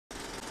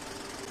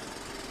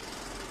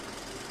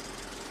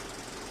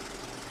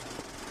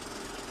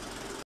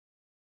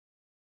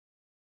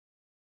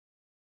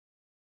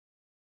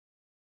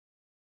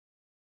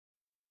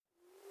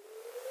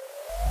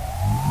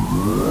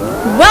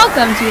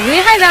Welcome to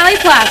Lehigh Valley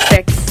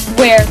Plastics,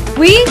 where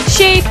we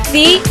shape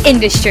the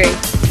industry.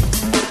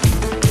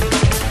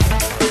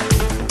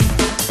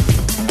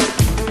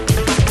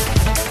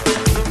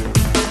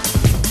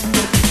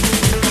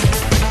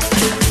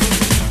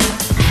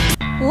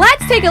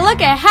 Let's take a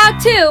look at how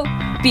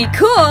to be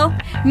cool,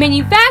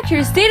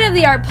 manufacture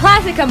state-of-the-art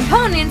plastic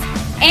components,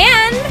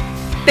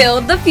 and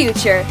build the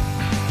future.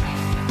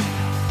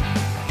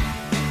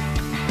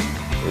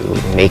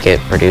 You make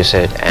it, produce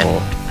it,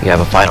 and you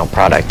have a final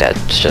product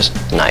that's just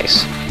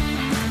nice.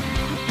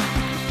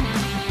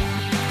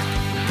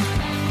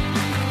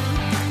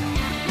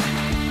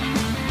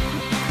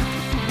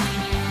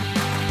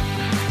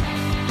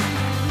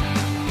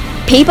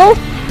 People,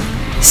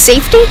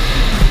 safety,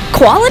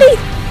 quality.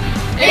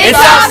 It's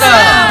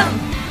awesome!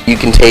 You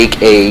can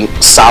take a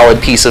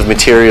solid piece of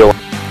material,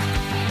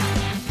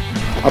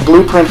 a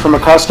blueprint from a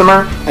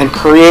customer, and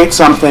create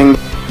something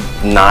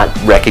not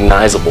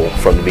recognizable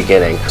from the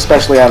beginning,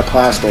 especially out of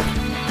plastic.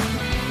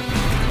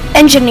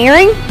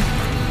 Engineering,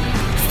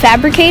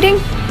 fabricating,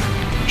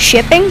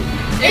 shipping.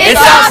 It's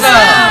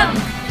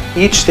awesome!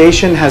 Each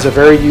station has a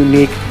very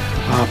unique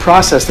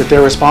process that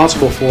they're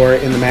responsible for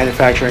in the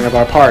manufacturing of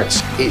our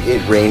parts.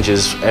 It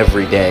ranges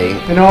every day.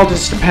 And it all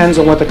just depends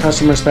on what the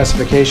customer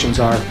specifications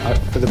are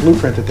for the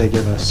blueprint that they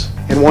give us.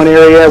 In one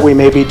area we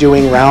may be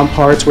doing round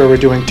parts where we're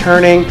doing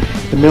turning.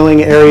 The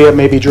milling area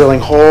may be drilling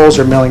holes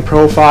or milling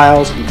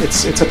profiles.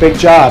 It's a big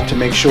job to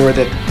make sure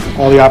that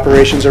all the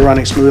operations are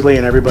running smoothly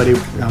and everybody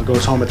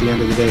goes home at the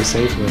end of the day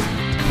safely.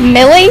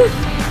 Milling,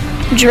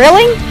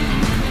 drilling,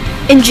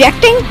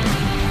 injecting.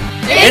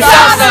 It's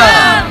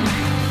awesome!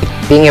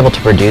 Being able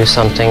to produce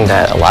something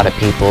that a lot of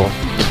people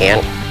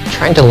can't,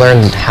 trying to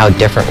learn how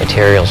different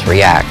materials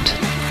react.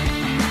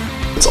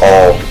 It's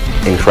all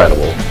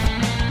incredible.